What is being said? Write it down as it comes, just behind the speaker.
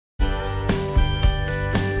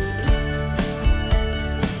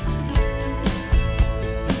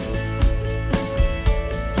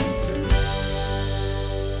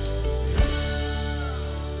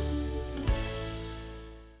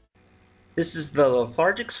This is the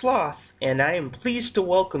Lethargic Sloth, and I am pleased to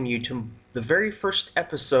welcome you to the very first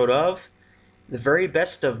episode of The Very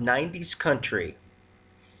Best of 90s Country.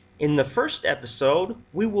 In the first episode,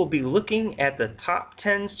 we will be looking at the top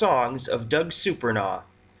 10 songs of Doug Supernaw.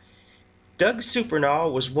 Doug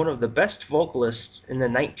Supernaw was one of the best vocalists in the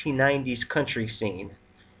 1990s country scene.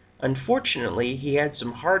 Unfortunately, he had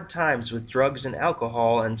some hard times with drugs and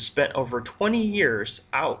alcohol and spent over 20 years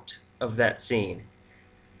out of that scene.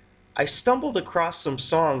 I stumbled across some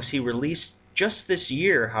songs he released just this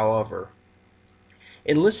year, however.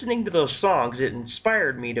 In listening to those songs, it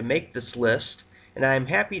inspired me to make this list, and I am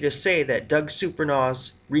happy to say that Doug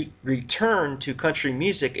Supernaw's return to country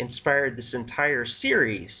music inspired this entire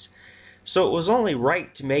series, so it was only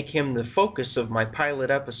right to make him the focus of my pilot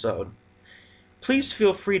episode. Please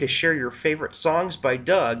feel free to share your favorite songs by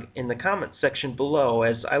Doug in the comments section below,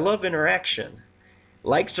 as I love interaction.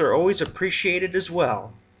 Likes are always appreciated as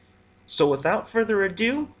well. So without further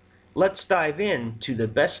ado, let's dive into the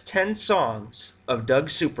best 10 songs of Doug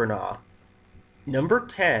Supernaw. Number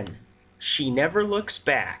 10, She Never Looks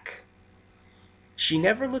Back. She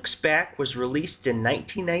Never Looks Back was released in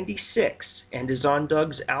 1996 and is on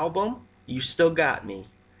Doug's album, You Still Got Me.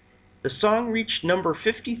 The song reached number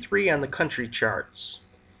 53 on the country charts.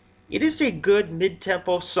 It is a good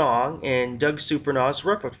mid-tempo song in Doug Supernaw's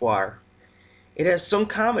repertoire. It has some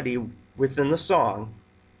comedy within the song.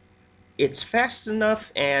 It's fast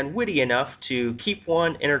enough and witty enough to keep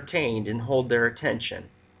one entertained and hold their attention.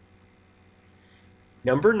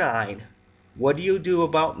 Number 9, What Do You Do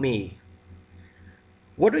About Me?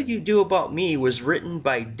 What Do You Do About Me was written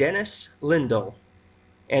by Dennis Lindell,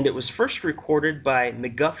 and it was first recorded by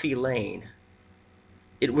McGuffey Lane.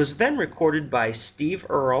 It was then recorded by Steve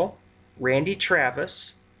Earle, Randy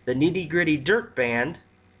Travis, the Nitty Gritty Dirt Band,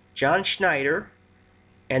 John Schneider,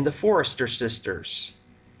 and the Forrester Sisters.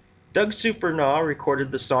 Doug Supernaw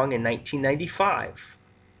recorded the song in 1995.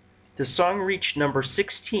 The song reached number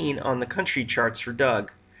 16 on the country charts for Doug.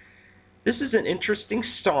 This is an interesting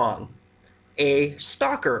song, a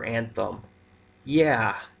stalker anthem.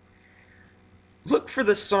 Yeah. Look for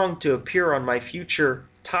this song to appear on my future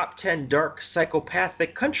top 10 dark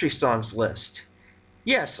psychopathic country songs list.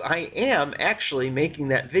 Yes, I am actually making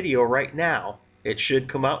that video right now. It should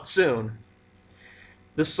come out soon.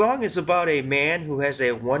 The song is about a man who has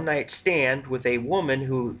a one-night stand with a woman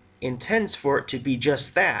who intends for it to be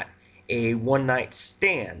just that, a one-night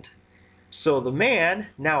stand. So the man,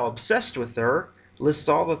 now obsessed with her, lists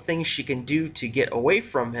all the things she can do to get away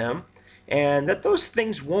from him, and that those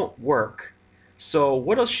things won't work. So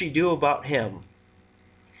what does she do about him?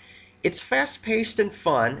 It's fast-paced and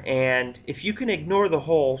fun, and if you can ignore the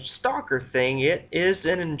whole stalker thing, it is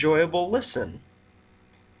an enjoyable listen.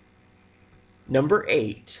 Number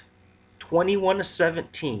 8,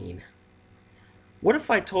 21-17. What if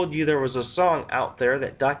I told you there was a song out there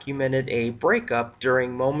that documented a breakup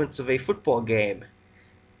during moments of a football game?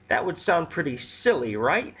 That would sound pretty silly,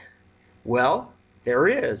 right? Well, there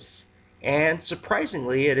is, and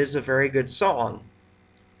surprisingly it is a very good song.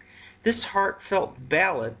 This heartfelt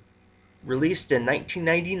ballad, released in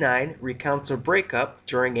 1999, recounts a breakup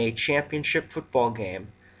during a championship football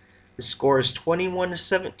game. The score is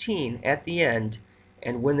 21-17 at the end,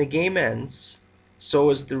 and when the game ends, so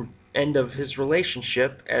is the end of his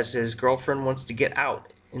relationship, as his girlfriend wants to get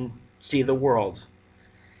out and see the world,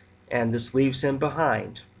 and this leaves him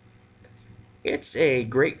behind. It's a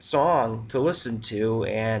great song to listen to,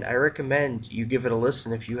 and I recommend you give it a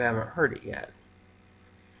listen if you haven't heard it yet.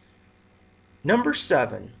 Number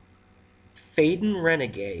 7, Fadin'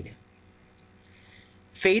 Renegade.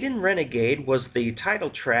 Fadin' Renegade was the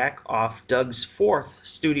title track off Doug's 4th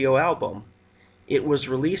studio album. It was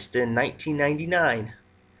released in 1999.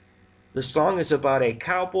 The song is about a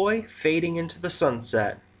cowboy fading into the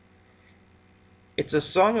sunset. It's a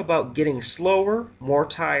song about getting slower, more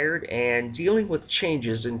tired, and dealing with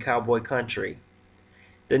changes in cowboy country.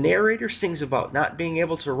 The narrator sings about not being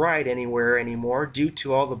able to ride anywhere anymore due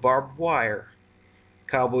to all the barbed wire.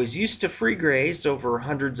 Cowboys used to free graze over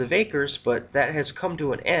hundreds of acres, but that has come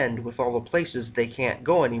to an end with all the places they can't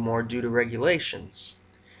go anymore due to regulations.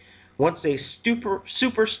 Once a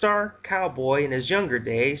superstar cowboy in his younger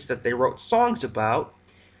days that they wrote songs about,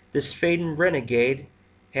 this fading renegade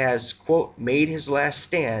has, quote, made his last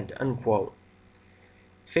stand, unquote.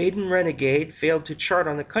 Fadin' Renegade failed to chart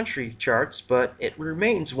on the country charts, but it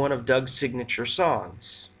remains one of Doug's signature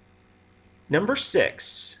songs. Number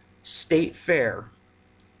 6, State Fair.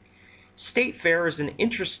 State Fair is an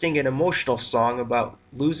interesting and emotional song about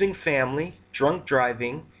losing family, drunk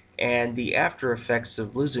driving, and the after effects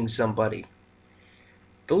of losing somebody.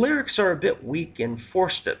 The lyrics are a bit weak and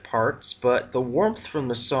forced at parts, but the warmth from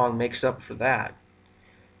the song makes up for that.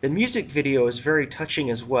 The music video is very touching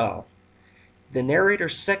as well. The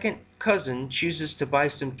narrator's second cousin chooses to buy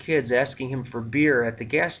some kids, asking him for beer at the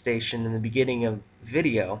gas station in the beginning of the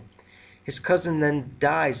video. His cousin then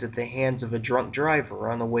dies at the hands of a drunk driver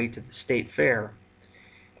on the way to the state fair.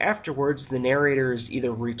 Afterwards, the narrator is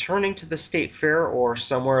either returning to the state fair or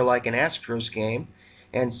somewhere like an Astros game,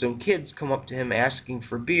 and some kids come up to him asking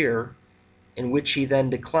for beer, in which he then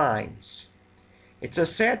declines. It's a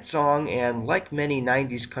sad song, and like many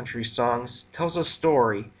 90s country songs, tells a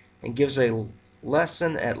story and gives a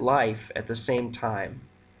lesson at life at the same time.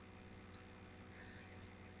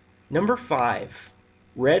 Number 5,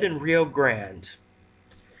 Red in Rio Grande.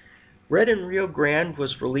 Red in Rio Grande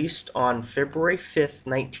was released on February 5th,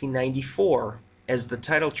 1994, as the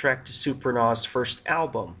title track to Supernaw's first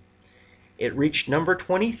album. It reached number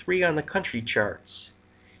 23 on the country charts.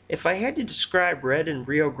 If I had to describe Red in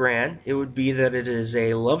Rio Grande, it would be that it is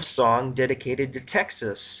a love song dedicated to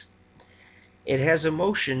Texas. It has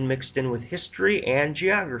emotion mixed in with history and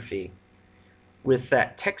geography, with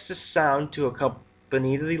that Texas sound to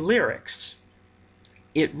accompany the lyrics.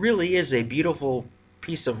 It really is a beautiful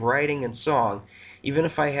piece of writing and song, even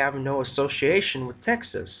if I have no association with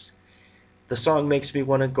Texas. The song makes me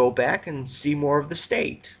want to go back and see more of the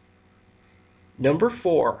state. Number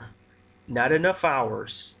 4, Not Enough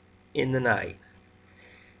Hours in the Night.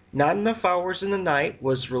 Not Enough Hours in the Night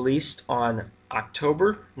was released on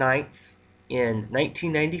October 9th in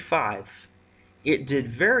 1995. It did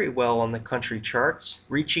very well on the country charts,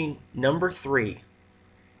 reaching number 3.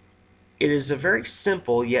 It is a very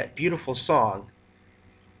simple yet beautiful song.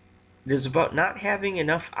 It is about not having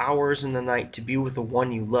enough hours in the night to be with the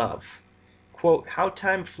one you love. Quote, "How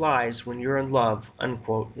time flies when you're in love,"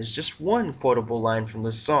 unquote, is just one quotable line from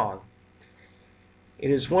this song.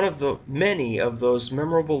 It is one of the many of those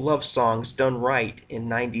memorable love songs done right in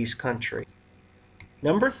 90s country.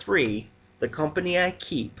 Number 3, The Company I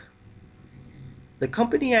Keep. The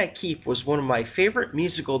Company I Keep was one of my favorite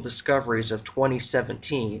musical discoveries of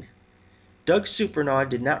 2017. Doug Supernaw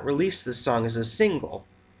did not release this song as a single.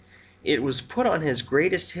 It was put on his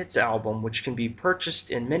Greatest Hits album, which can be purchased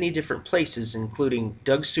in many different places, including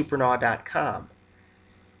DougSupernaw.com.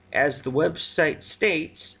 As the website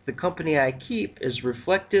states, The Company I Keep is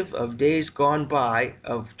reflective of days gone by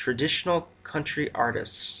of traditional country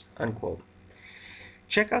artists, unquote.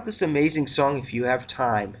 Check out this amazing song if you have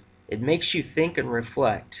time. It makes you think and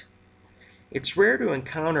reflect. It's rare to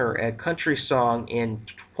encounter a country song in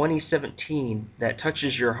 2017 that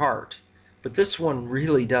touches your heart, but this one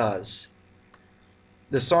really does.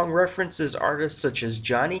 The song references artists such as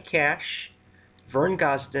Johnny Cash, Vern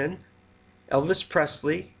Gosdin, Elvis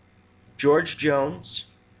Presley, George Jones,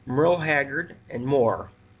 Merle Haggard, and more.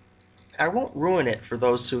 I won't ruin it for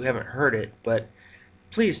those who haven't heard it, but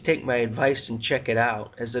please take my advice and check it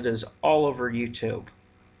out, as it is all over YouTube.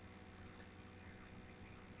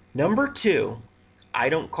 Number 2, I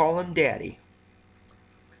Don't Call Him Daddy.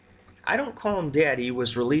 I Don't Call Him Daddy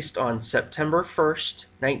was released on September 1st,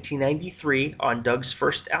 1993 on Doug's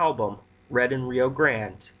first album, Red in Rio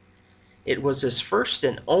Grande. It was his first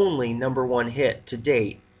and only number 1 hit to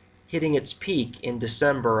date, hitting its peak in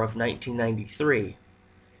December of 1993.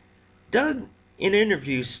 Doug, in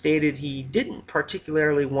interviews, stated he didn't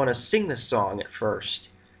particularly want to sing the song at first.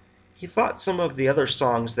 He thought some of the other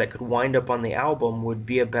songs that could wind up on the album would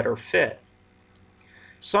be a better fit.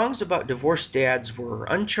 Songs about divorced dads were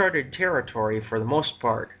uncharted territory for the most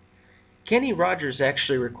part. Kenny Rogers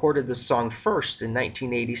actually recorded this song first in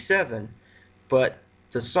 1987, but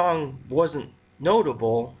the song wasn't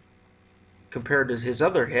notable compared to his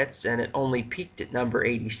other hits, and it only peaked at number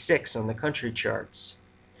 86 on the country charts.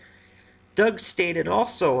 Doug stated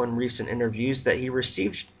also in recent interviews that he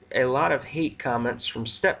received a lot of hate comments from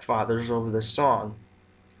stepfathers over this song.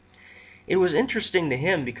 It was interesting to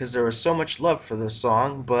him because there was so much love for this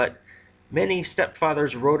song, but many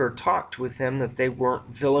stepfathers wrote or talked with him that they weren't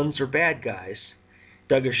villains or bad guys.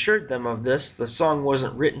 Doug assured them of this. The song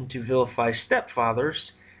wasn't written to vilify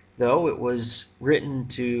stepfathers, though it was written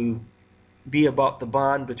to be about the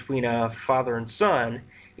bond between a father and son,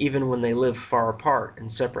 even when they live far apart in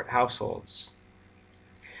separate households.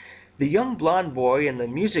 The young blonde boy in the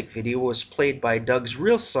music video was played by Doug's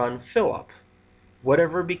real son, Philip.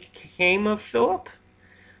 Whatever became of Philip?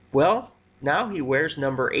 Well, now he wears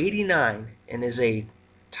number 89 and is a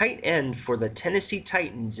tight end for the Tennessee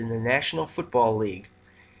Titans in the National Football League.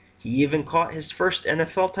 He even caught his first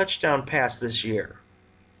NFL touchdown pass this year.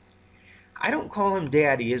 I Don't Call Him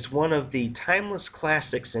Daddy is one of the timeless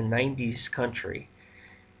classics in 90s country.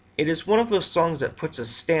 It is one of those songs that puts a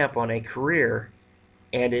stamp on a career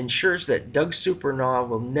and ensures that Doug Supernaw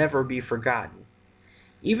will never be forgotten.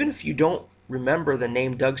 Even if you don't remember the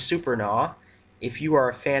name Doug Supernaw, if you are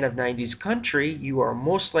a fan of 90s country, you are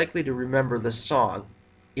most likely to remember this song.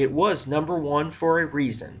 It was #1 for a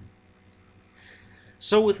reason.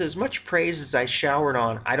 So with as much praise as I showered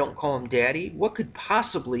on I Don't Call Him Daddy, what could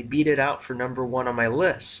possibly beat it out for #1 on my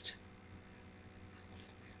list?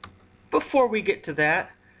 Before we get to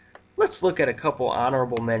that, let's look at a couple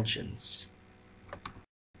honorable mentions.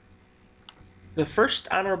 The first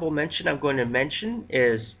honorable mention I'm going to mention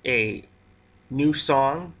is a new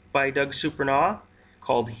song by Doug Supernaw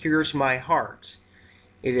called Here's My Heart.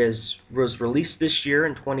 It was released this year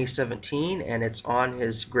in 2017, and it's on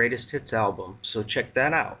his Greatest Hits album, so check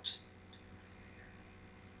that out.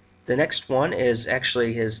 The next one is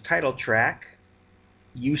actually his title track,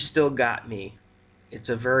 You Still Got Me. It's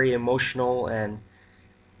a very emotional and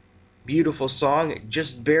beautiful song. It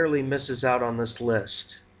just barely misses out on this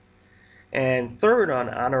list. And third on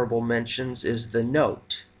honorable mentions is The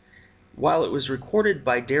Note. While it was recorded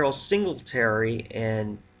by Daryl Singletary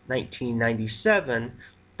in 1997,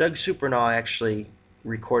 Doug Supernaw actually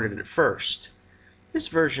recorded it first. This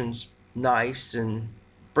version's nice and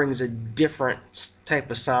brings a different type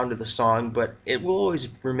of sound to the song, but it will always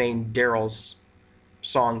remain Daryl's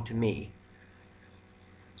song to me.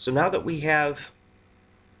 So now that we have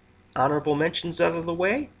honorable mentions out of the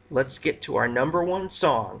way, let's get to our #1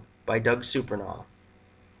 song by Doug Supernaw.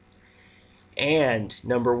 And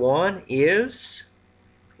 #1 is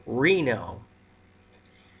Reno.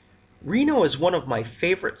 Reno is one of my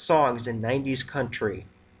favorite songs in 90s country.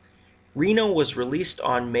 Reno was released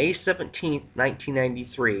on May 17,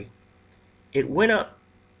 1993. It went up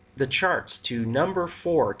the charts to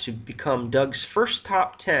 #4 to become Doug's first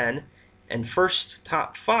top 10 and first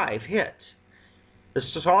top 5 hit. The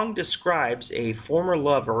song describes a former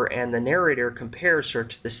lover, and the narrator compares her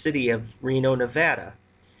to the city of Reno, Nevada.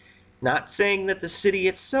 Not saying that the city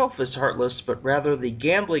itself is heartless, but rather the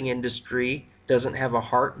gambling industry doesn't have a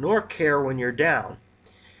heart nor care when you're down.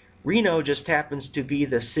 Reno just happens to be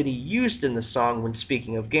the city used in the song when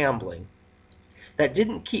speaking of gambling. That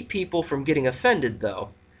didn't keep people from getting offended,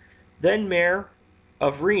 though. Then Mayor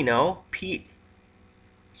of Reno, Pete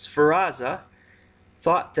Sferrazza,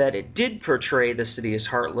 thought that it did portray the city as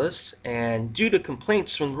heartless, and due to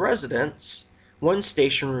complaints from residents, one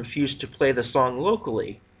station refused to play the song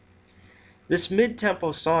locally. This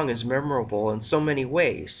mid-tempo song is memorable in so many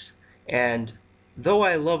ways, and though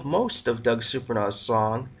I love most of Doug Supernaw's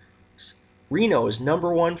songs, Reno is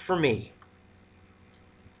 #1 for me.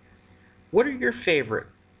 What are your favorite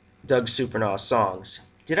Doug Supernaw songs?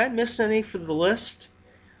 Did I miss any for the list?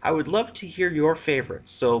 I would love to hear your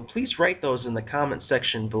favorites, so please write those in the comment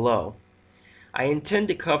section below. I intend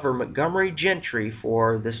to cover Montgomery Gentry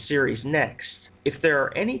for this series next. If there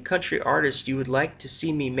are any country artists you would like to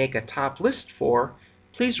see me make a top list for,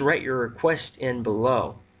 please write your request in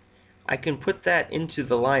below. I can put that into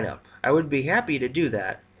the lineup. I would be happy to do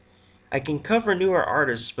that. I can cover newer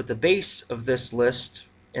artists, but the base of this list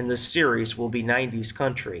and this series will be 90s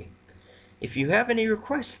country. If you have any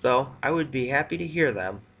requests, though, I would be happy to hear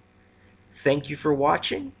them. Thank you for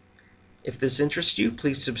watching. If this interests you,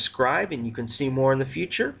 please subscribe and you can see more in the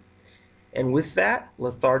future. And with that,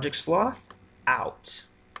 Lethargic Sloth, out.